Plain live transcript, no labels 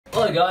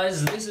Hello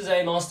guys, this is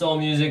Amosdoll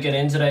Music, and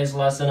in today's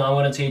lesson I'm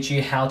going to teach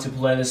you how to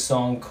play this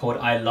song called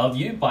I Love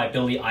You by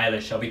Billie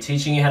Eilish. I'll be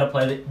teaching you how to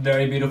play the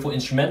very beautiful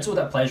instrumental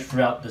that plays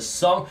throughout the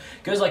song.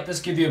 It goes like this,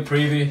 give you a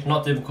preview,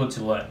 not difficult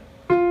to learn.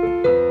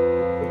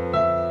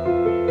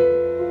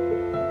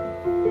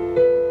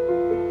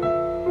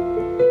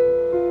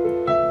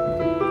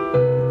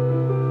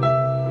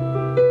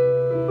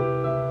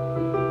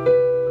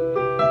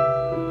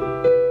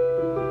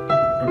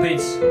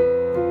 Repeats.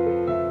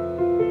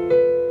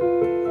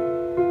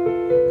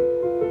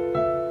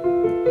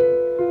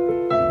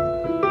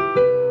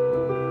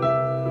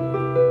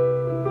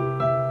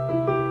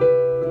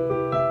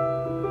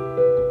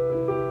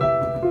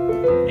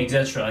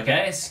 Etc.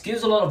 Okay, it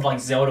gives a lot of like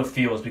Zelda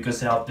feels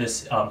because it has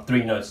this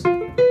 3 notes.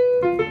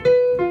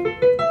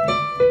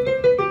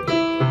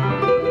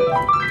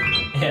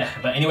 Yeah,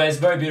 but anyways,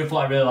 very beautiful.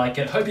 I really like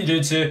it. Hope you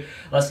do too.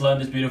 Let's learn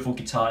this beautiful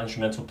guitar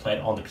instrumental played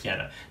on the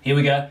piano. Here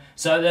we go.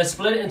 So they're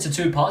split into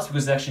 2 parts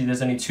because actually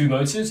there's only 2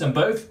 motives, and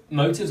both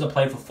motives are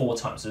played for 4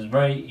 times. So it's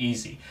very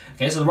easy.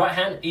 Okay, so the right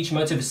hand, each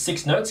motive is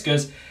 6 notes. It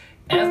goes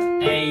F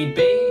A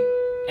B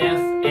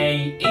F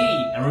A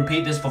E, and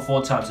repeat this for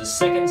 4 times. The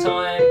second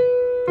time,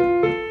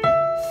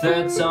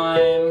 3rd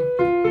time,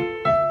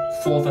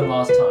 4th and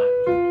last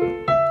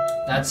time.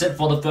 That's it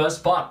for the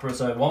first part.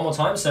 So one more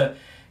time. So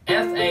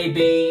F A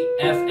B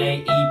F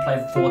A E, play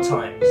for 4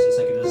 times. This is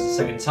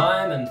the 2nd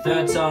time, and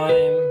 3rd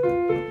time,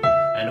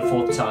 and the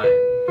 4th time.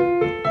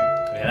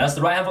 Okay, that's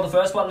the right hand for the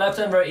first part. Left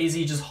hand, very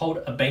easy. Just hold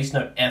a bass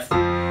note F.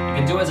 You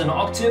can do it as an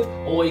octave,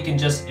 or you can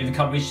just, if you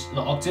can't reach the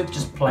octave,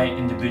 just play an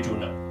individual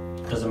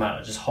note. Doesn't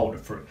matter. Just hold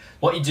it through.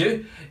 What you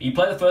do, you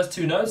play the first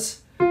 2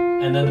 notes,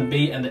 and then the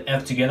B and the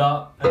F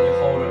together, and you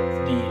hold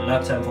it the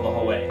left hand for the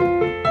whole way.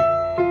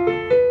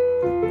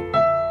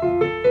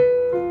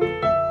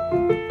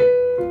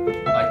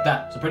 Like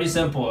that. So pretty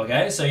simple,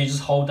 okay? So you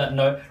just hold that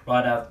note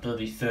right after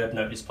the 3rd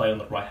note is played on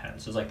the right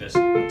hand. So it's like this.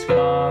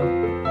 Ta-da!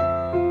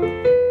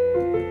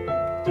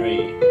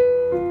 3,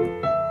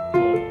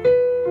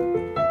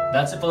 4.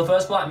 That's it for the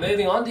first part.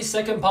 Moving on, the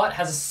second part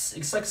has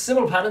it's like a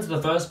similar pattern to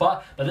the first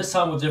part, but this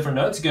time with different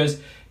notes. It goes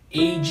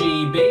E,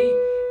 G, B,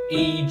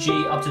 E,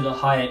 G up to the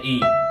higher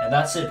E. And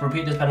that's it.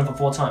 Repeat this pattern for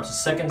 4 times.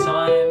 So 2nd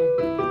time,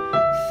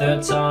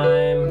 3rd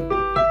time,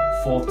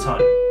 4th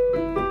time.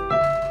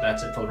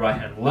 That's it for the right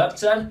hand. Left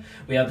hand,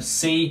 we have a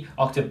C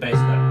octave bass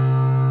note.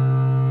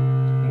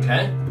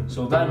 Okay,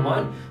 so with that in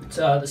mind,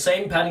 the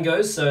same pattern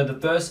goes. So the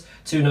first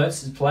 2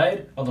 notes is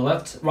played on the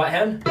right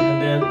hand,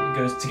 and then it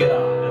goes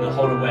together and then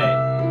hold away.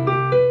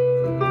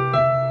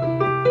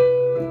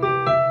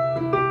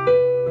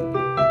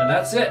 And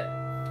that's it.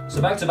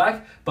 So back to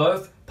back,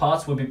 both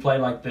parts will be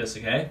played like this,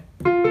 okay?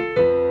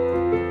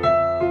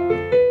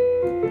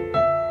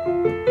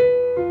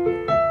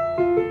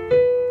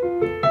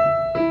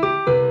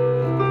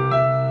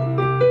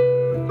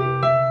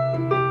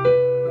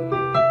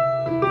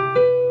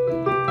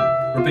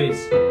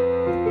 Repeats.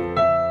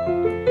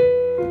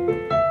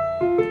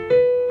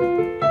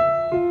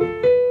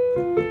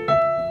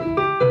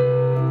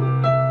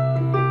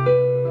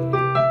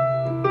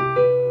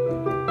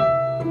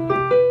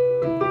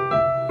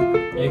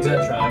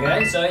 Etc.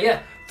 Okay, so yeah,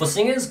 for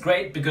singers,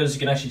 great because you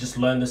can actually just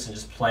learn this and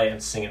just play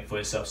and sing it for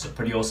yourself. So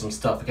pretty awesome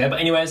stuff. Okay, but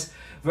anyways,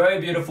 very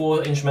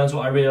beautiful instrumental.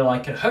 I really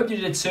like it. Hope you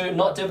did too.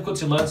 Not difficult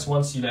to learn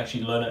once you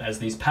actually learn it as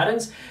these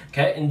patterns.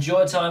 Okay,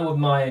 enjoy time with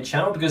my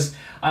channel because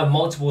I have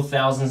multiple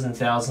thousands and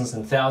thousands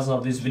and thousands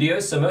of these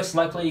videos. So most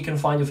likely you can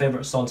find your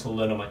favorite song to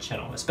learn on my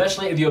channel.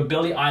 Especially if you're a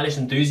Billie Eilish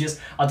enthusiast.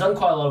 I've done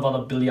quite a lot of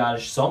other Billie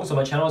Eilish songs on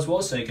my channel as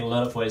well, so you can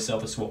learn it for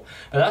yourself as well.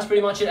 But that's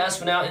pretty much it. As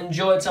for now,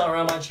 enjoy time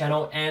around my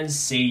channel and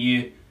see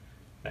you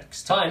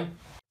next time.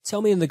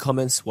 Tell me in the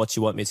comments what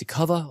you want me to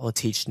cover or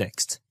teach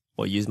next,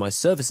 or use my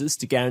services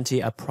to guarantee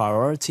a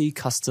priority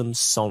custom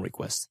song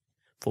request.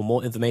 For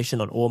more information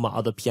on all my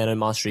other piano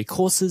mastery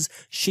courses,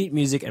 sheet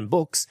music and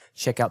books,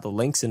 check out the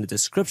links in the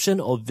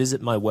description or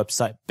visit my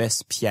website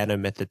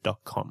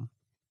bestpianomethod.com.